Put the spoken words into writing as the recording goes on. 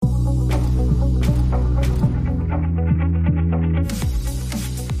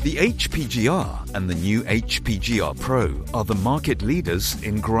The HPGR and the new HPGR Pro are the market leaders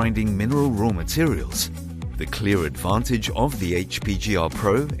in grinding mineral raw materials. The clear advantage of the HPGR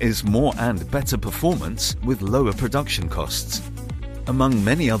Pro is more and better performance with lower production costs. Among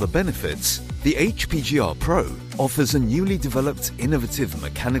many other benefits, the HPGR Pro offers a newly developed innovative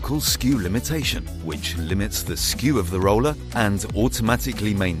mechanical skew limitation, which limits the skew of the roller and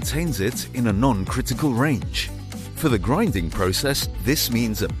automatically maintains it in a non-critical range. For the grinding process, this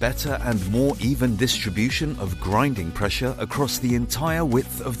means a better and more even distribution of grinding pressure across the entire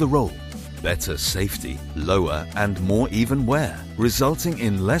width of the roll. Better safety, lower and more even wear, resulting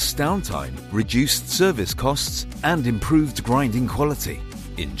in less downtime, reduced service costs, and improved grinding quality.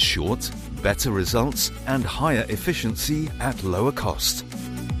 In short, better results and higher efficiency at lower cost.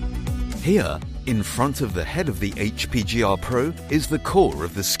 Here, in front of the head of the HPGR Pro, is the core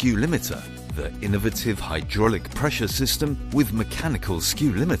of the skew limiter, the innovative hydraulic pressure system with mechanical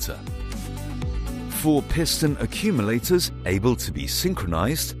skew limiter. 4 piston accumulators, able to be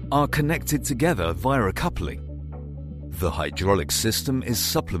synchronized, are connected together via a coupling. The hydraulic system is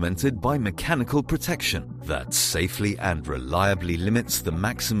supplemented by mechanical protection that safely and reliably limits the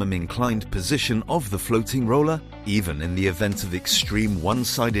maximum inclined position of the floating roller, even in the event of extreme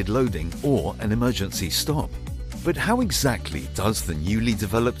one-sided loading or an emergency stop. But how exactly does the newly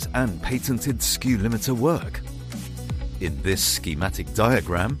developed and patented skew limiter work? In this schematic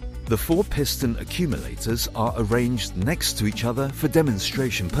diagram, the 4 piston accumulators are arranged next to each other for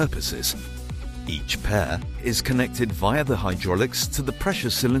demonstration purposes. Each pair is connected via the hydraulics to the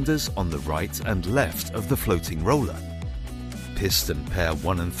pressure cylinders on the right and left of the floating roller. Piston pair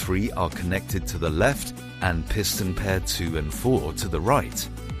 1 and 3 are connected to the left and piston pair 2 and 4 to the right.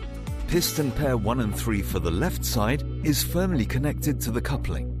 Piston pair 1 and 3 for the left side is firmly connected to the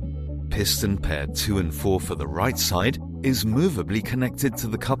coupling. Piston pair 2 and 4 for the right side is movably connected to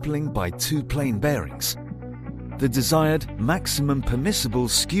the coupling by 2 plain bearings. The desired maximum permissible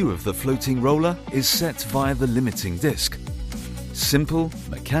skew of the floating roller is set via the limiting disc. Simple,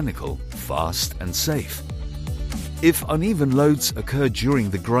 mechanical, fast and safe. If uneven loads occur during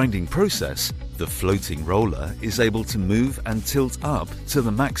the grinding process, the floating roller is able to move and tilt up to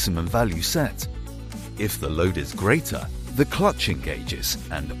the maximum value set. If the load is greater, the clutch engages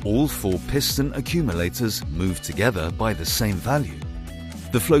and all 4 piston accumulators move together by the same value.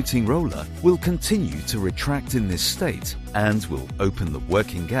 The floating roller will continue to retract in this state and will open the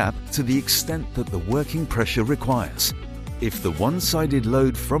working gap to the extent that the working pressure requires. If the one-sided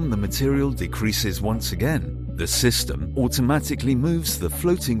load from the material decreases once again, the system automatically moves the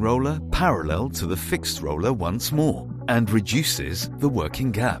floating roller parallel to the fixed roller once more and reduces the working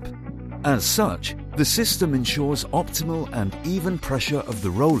gap. As such, the system ensures optimal and even pressure of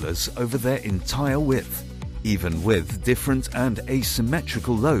the rollers over their entire width, even with different and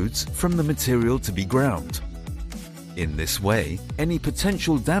asymmetrical loads from the material to be ground. In this way, any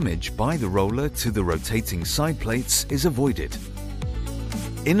potential damage by the roller to the rotating side plates is avoided.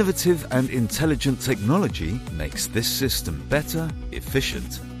 Innovative and intelligent technology makes this system better,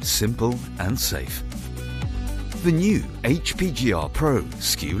 efficient, simple and safe. The new HPGR Pro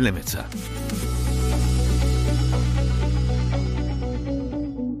Skew Limiter.